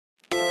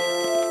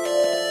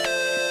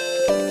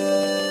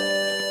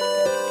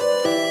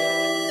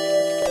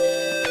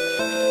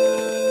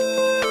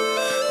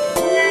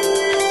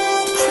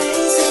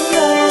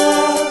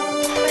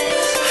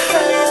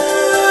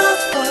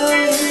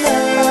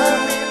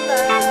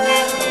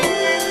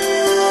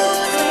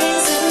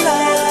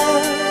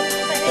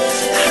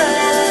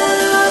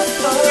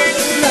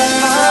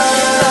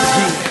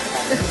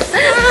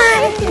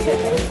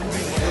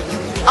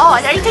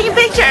Are you taking a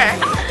picture?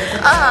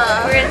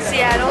 We're in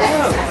Seattle.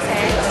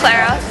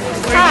 Clara,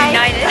 we're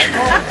united.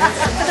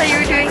 I thought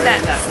you were doing that.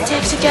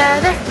 Stick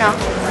together? No.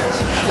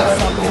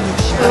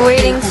 We're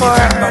waiting for...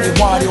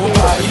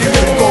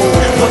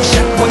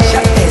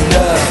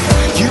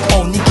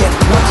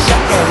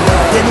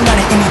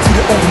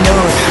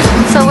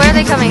 So where are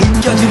they coming?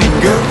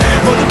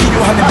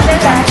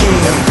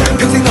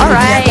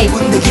 Alright.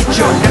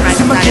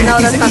 No,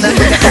 that's not them.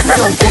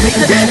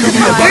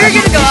 We're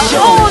gonna go out.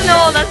 Oh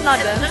no, that's not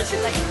them.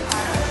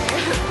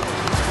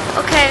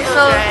 Okay,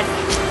 so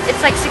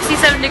it's like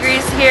 67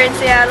 degrees here in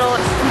Seattle.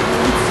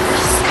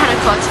 It's kind of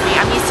cold to me.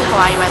 I'm used to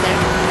Hawaii weather.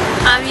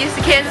 I'm used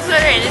to Kansas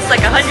weather and it's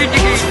like 100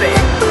 degrees there.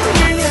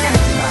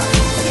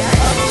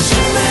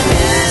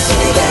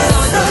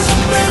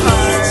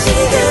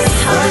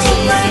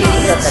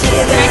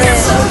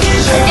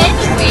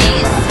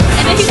 Anyways,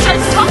 and then he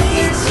starts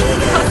talking.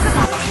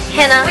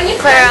 Hanna,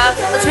 Clara,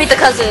 let's meet the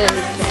cousin.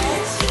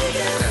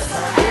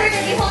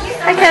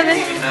 Hi Kevin.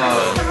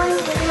 No,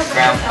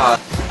 Grandpa.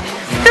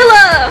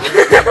 Philip!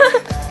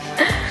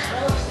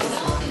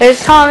 There's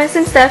Thomas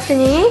and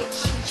Stephanie.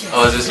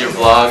 Oh, is this your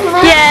vlog?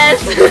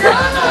 Yes!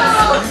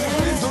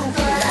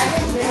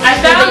 I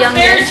found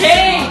Mary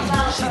Jane!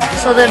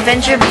 So the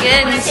adventure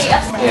begins.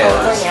 Yes.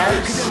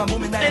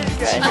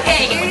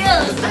 Okay, here it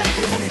goes.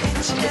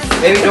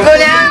 Maybe don't Go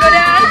down, go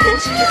down!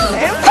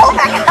 And pull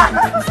back up!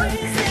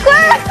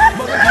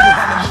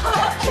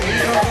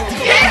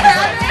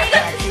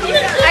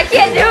 I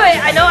can't do it!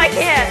 I know I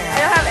can't. I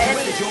don't have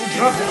any. You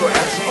don't have to go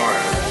as far.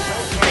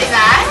 Like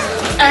that?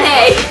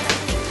 Okay.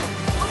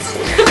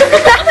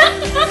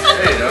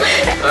 Hey, no.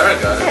 Clara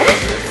got it.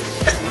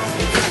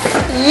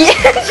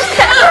 Yes!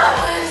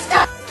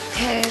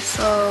 Okay,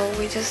 so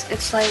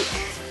it's like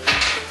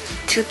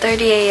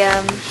 2:30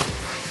 a.m.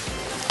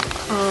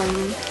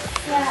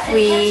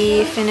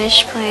 We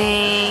finished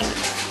playing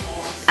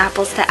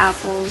Apples to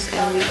Apples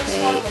and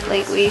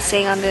we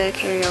sang on the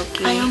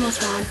karaoke. I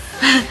almost won.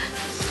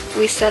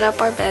 We set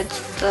up our beds.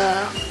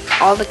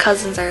 All the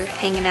cousins are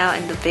hanging out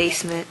in the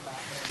basement.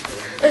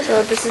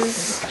 So this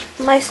is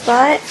my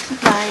spot.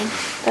 Mine.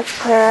 That's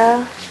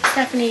Clara,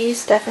 Stephanie's.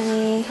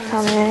 Stephanie,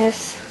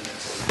 Thomas,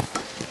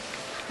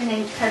 And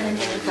then Kevin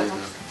and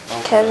Philip.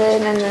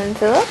 Kevin, and then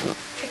Philip.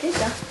 I think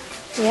so.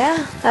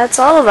 Yeah, that's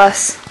all of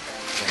us.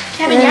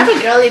 Kevin, you have a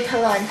girly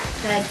pillow on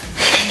bed.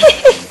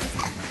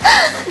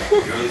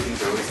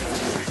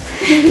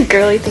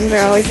 Girly things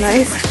are always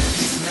nice.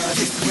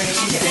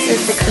 They're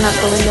fixing up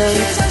the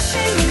windows.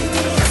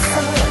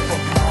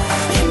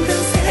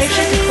 I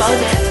should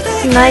close it.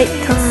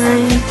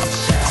 Nighttime.